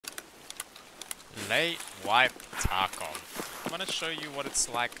Late wipe Tarkov. I'm gonna show you what it's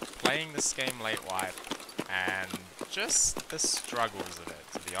like playing this game late wipe and just the struggles of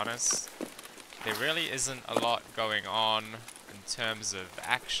it, to be honest. There really isn't a lot going on in terms of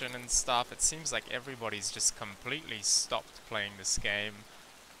action and stuff. It seems like everybody's just completely stopped playing this game.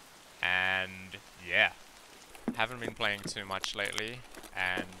 And yeah, haven't been playing too much lately,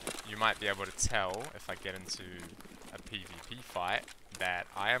 and you might be able to tell if I get into a PvP fight that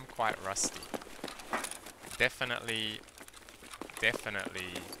I am quite rusty. Definitely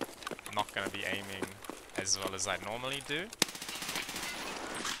not going to be aiming as well as I normally do.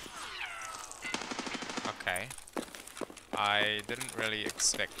 Okay. I didn't really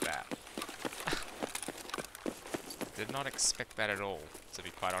expect that. Did not expect that at all, to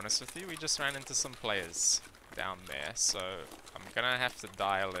be quite honest with you. We just ran into some players down there, so I'm gonna have to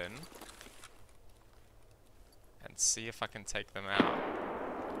dial in and see if I can take them out.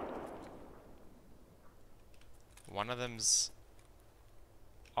 One of them's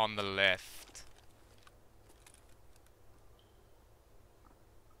on the left.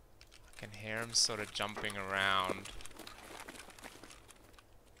 I can hear him sort of jumping around.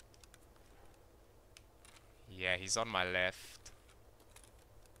 Yeah, he's on my left.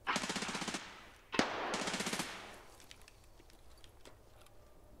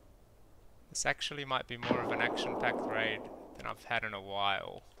 This actually might be more of an action-packed raid than I've had in a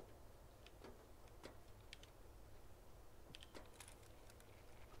while.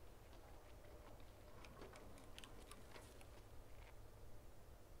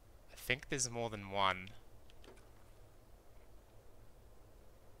 I think there's more than one.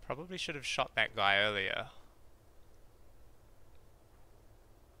 Probably should have shot that guy earlier.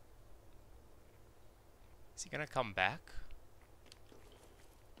 Is he gonna come back?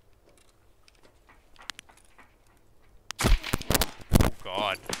 Oh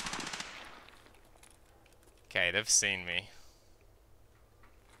god. Okay, they've seen me.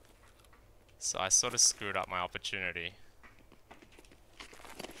 So I sort of screwed up my opportunity.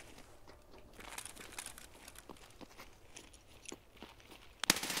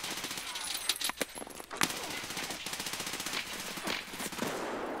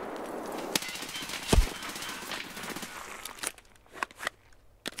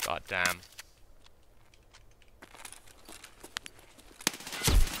 God damn.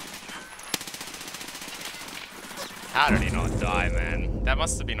 How did he not die, man? That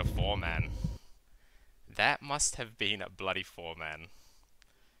must have been a 4-man. That must have been a bloody 4-man.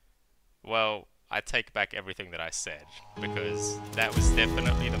 Well, I take back everything that I said, because that was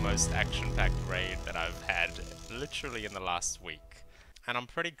definitely the most action-packed raid that I've had literally in the last week. And I'm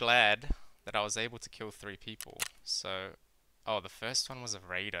pretty glad that I was able to kill 3 people. So, oh, the first one was a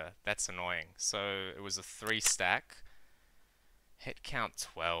raider. That's annoying. So it was a 3-stack. Hit count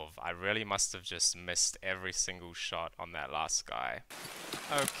 12. I really must have just missed every single shot on that last guy.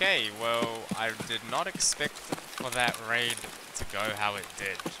 Okay, well, I did not expect for that raid to go how it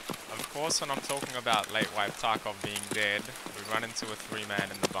did. Of course, when I'm talking about late wipe Tarkov being dead, we run into a 3-man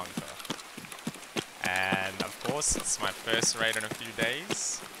in the bunker. And of course, it's my first raid in a few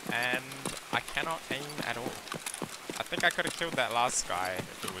days, and I cannot aim at all. I think I could have killed that last guy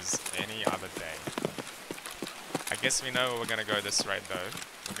if it was any other day. I guess we know we're gonna go this raid though.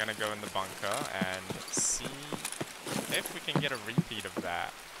 We're gonna go in the bunker and see if we can get a repeat of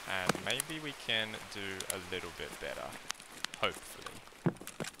that. And maybe we can do a little bit better. Hopefully.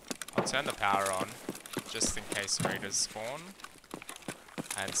 I'll turn the power on, just in case raiders spawn.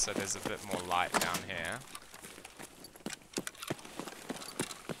 And so there's a bit more light down here.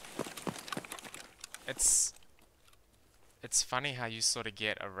 It's funny how you sort of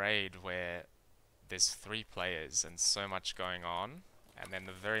get a raid where there's 3 players and so much going on, and then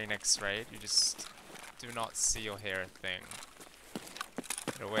the very next raid you just do not see or hear a thing.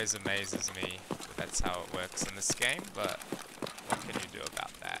 It always amazes me that that's how it works in this game, but what can you do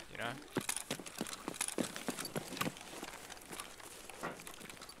about that, you know?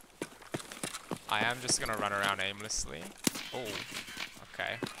 I am just gonna run around aimlessly. Oh,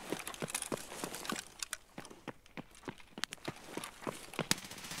 okay.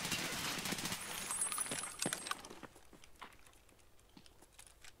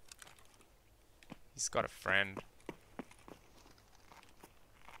 He's got a friend.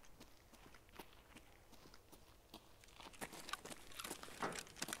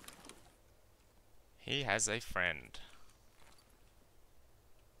 He has a friend.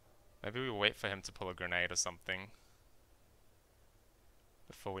 Maybe we'll wait for him to pull a grenade or something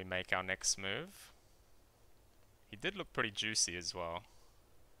before we make our next move. He did look pretty juicy as well.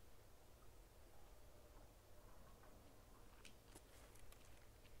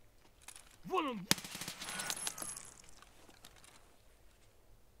 I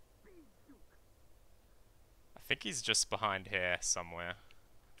think he's just behind here somewhere.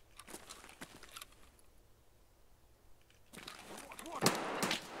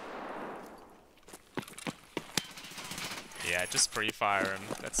 Yeah, just pre-fire him.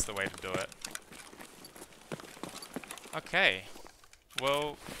 That's the way to do it. Okay.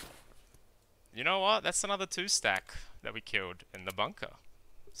 Well, you know what? That's another 2-stack that we killed in the bunker.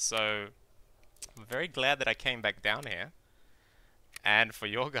 So, I'm very glad that I came back down here. And for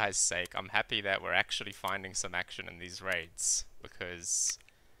your guys' sake, I'm happy that we're actually finding some action in these raids. Because,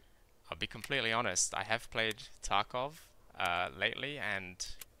 I'll be completely honest, I have played Tarkov lately,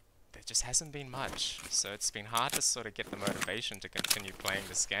 and there just hasn't been much. So it's been hard to sort of get the motivation to continue playing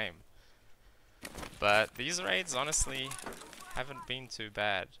this game. But these raids, honestly, haven't been too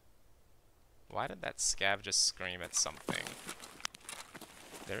bad. Why did that scav just scream at something?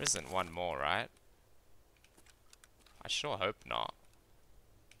 There isn't one more, right? I sure hope not.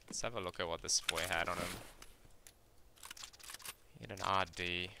 Let's have a look at what this boy had on him. He had an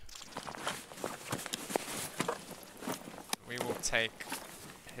RD. We will take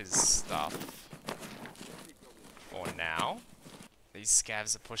his stuff for now. These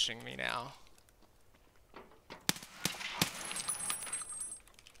scavs are pushing me now.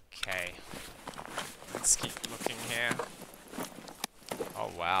 Okay. Let's keep looking here. Oh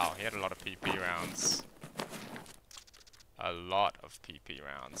wow, he had a lot of PP rounds. A lot of PP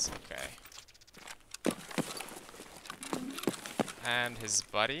rounds, okay. And his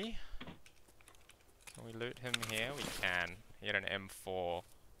buddy. Can we loot him here? We can. He had an M4.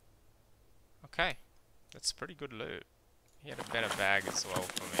 Okay, that's pretty good loot. He had a better bag as well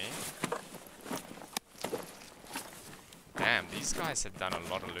for me. Damn, these guys had done a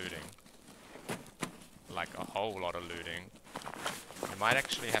lot of looting. Like a whole lot of looting. We might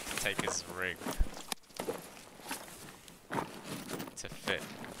actually have to take his rig to fit.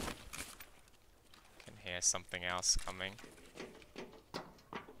 Can hear something else coming.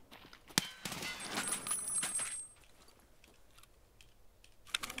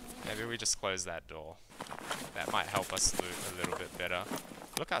 Maybe we just close that door. That might help us loot a little bit better.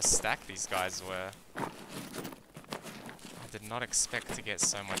 Look how stacked these guys were. I did not expect to get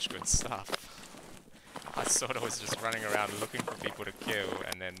so much good stuff. I sort of was just running around looking for people to kill,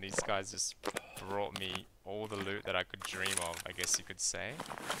 and then these guys just brought me all the loot that I could dream of, I guess you could say.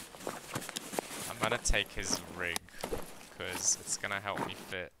 I'm gonna take his rig, because it's gonna help me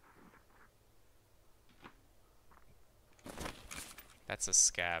fit. That's a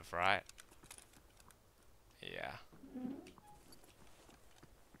scav, right? Yeah.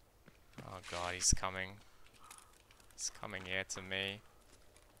 Oh god, he's coming. He's coming here to me.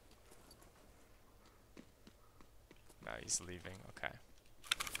 No, he's leaving. Okay.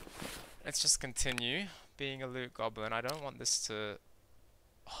 Let's just continue being a loot goblin. I don't want this to...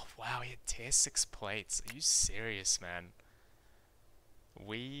 Oh wow, he had tier 6 plates. Are you serious, man?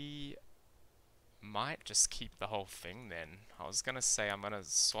 We might just keep the whole thing then. I was gonna say I'm gonna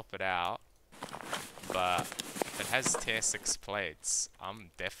swap it out, but if it has tier 6 plates, I'm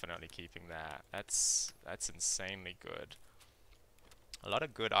definitely keeping that. That's insanely good. A lot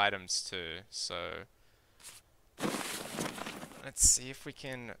of good items too, so let's see if we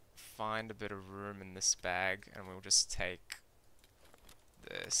can find a bit of room in this bag, and we'll just take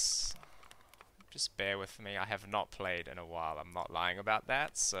this. Just bear with me, I have not played in a while, I'm not lying about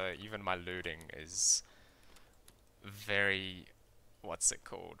that, so even my looting is very, what's it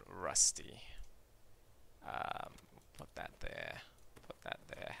called, rusty. Put that there, put that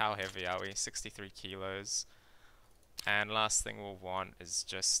there. How heavy are we? 63 kilos. And last thing we'll want is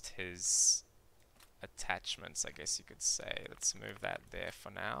just his attachments, I guess you could say. Let's move that there for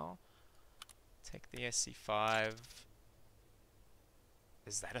now. Take the SC5.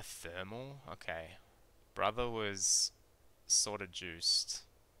 Is that a thermal? Okay. Brother was sort of juiced,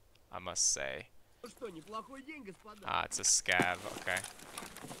 I must say. Ah, it's a scav, okay.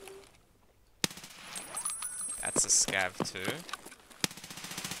 That's a scav too.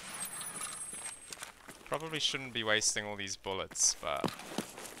 Probably shouldn't be wasting all these bullets, but,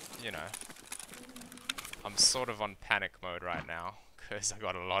 you know. I'm sort of on panic mode right now, because I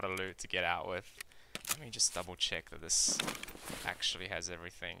got a lot of loot to get out with. Let me just double check that this actually has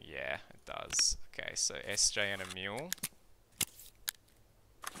everything. Yeah, it does. Okay, so SJ and a mule.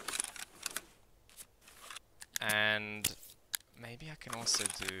 And maybe I can also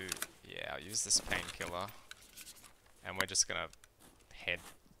do... Yeah, I'll use this painkiller. And we're just gonna head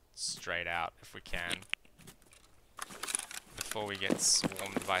straight out if we can. Before we get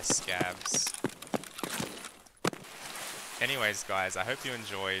swarmed by scabs. Anyways, guys, I hope you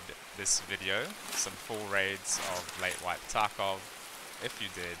enjoyed this video. Some full raids of late white Tarkov. If you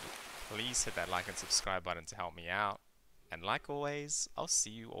did, please hit that like and subscribe button to help me out. And like always, I'll see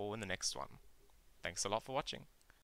you all in the next one. Thanks a lot for watching.